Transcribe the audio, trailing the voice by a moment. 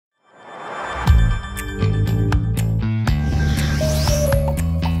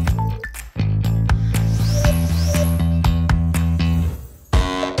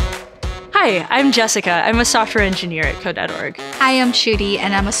Hi, I'm Jessica. I'm a software engineer at Code.org. Hi, I'm Trudy,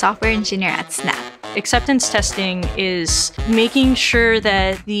 and I'm a software engineer at Snap. Acceptance testing is making sure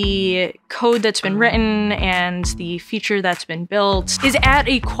that the code that's been written and the feature that's been built is at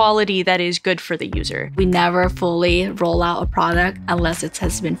a quality that is good for the user. We never fully roll out a product unless it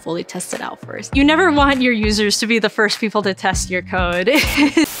has been fully tested out first. You never want your users to be the first people to test your code.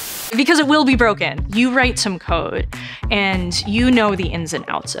 Because it will be broken. You write some code and you know the ins and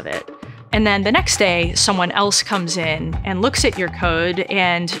outs of it. And then the next day, someone else comes in and looks at your code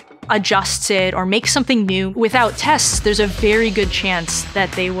and adjusts it or makes something new. Without tests, there's a very good chance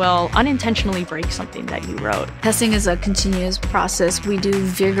that they will unintentionally break something that you wrote. Testing is a continuous process. We do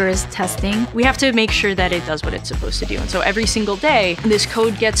vigorous testing. We have to make sure that it does what it's supposed to do. And so every single day, this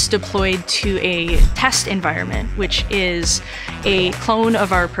code gets deployed to a test environment, which is a clone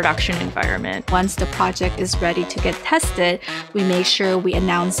of our production environment. Once the project is ready to get tested, we make sure we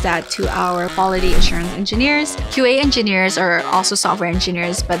announce that to our quality assurance engineers. QA engineers are also software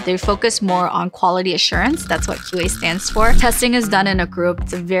engineers, but they focus more on quality assurance. That's what QA stands for. Testing is done in a group.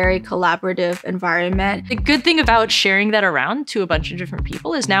 It's a very collaborative environment. The good thing about sharing that around to a bunch of different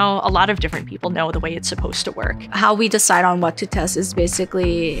people is now a lot of different people know the way it's supposed to work. How we decide on what to test is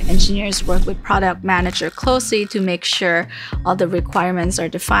basically engineers work with product manager closely to make sure all the requirements are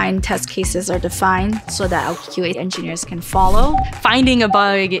defined, test cases are defined so that our QA engineers can follow. Finding a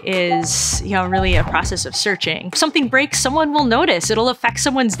bug is, really a process of searching. If something breaks, someone will notice. It'll affect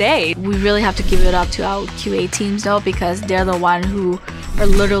someone's day. We really have to give it up to our QA teams though, because they're the one who are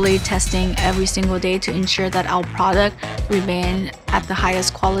literally testing every single day to ensure that our product remain at the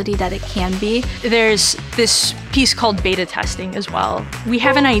highest quality that it can be. There's this piece called beta testing as well. We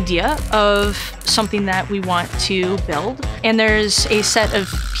have an idea of something that we want to build, and there's a set of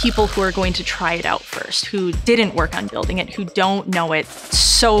people who are going to try it out first, who didn't work on building it, who don't know it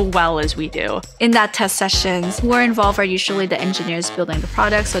so well as we do. In that test sessions, who are involved are usually the engineers building the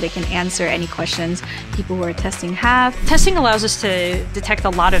product, so they can answer any questions people who are testing have. Testing allows us to detect a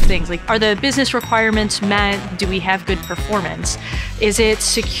lot of things, like are the business requirements met? Do we have good performance? Is it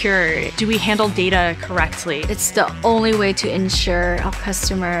secure? Do we handle data correctly? It's the only way to ensure our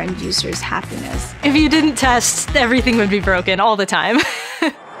customer and users' happiness. If you didn't test, everything would be broken all the time.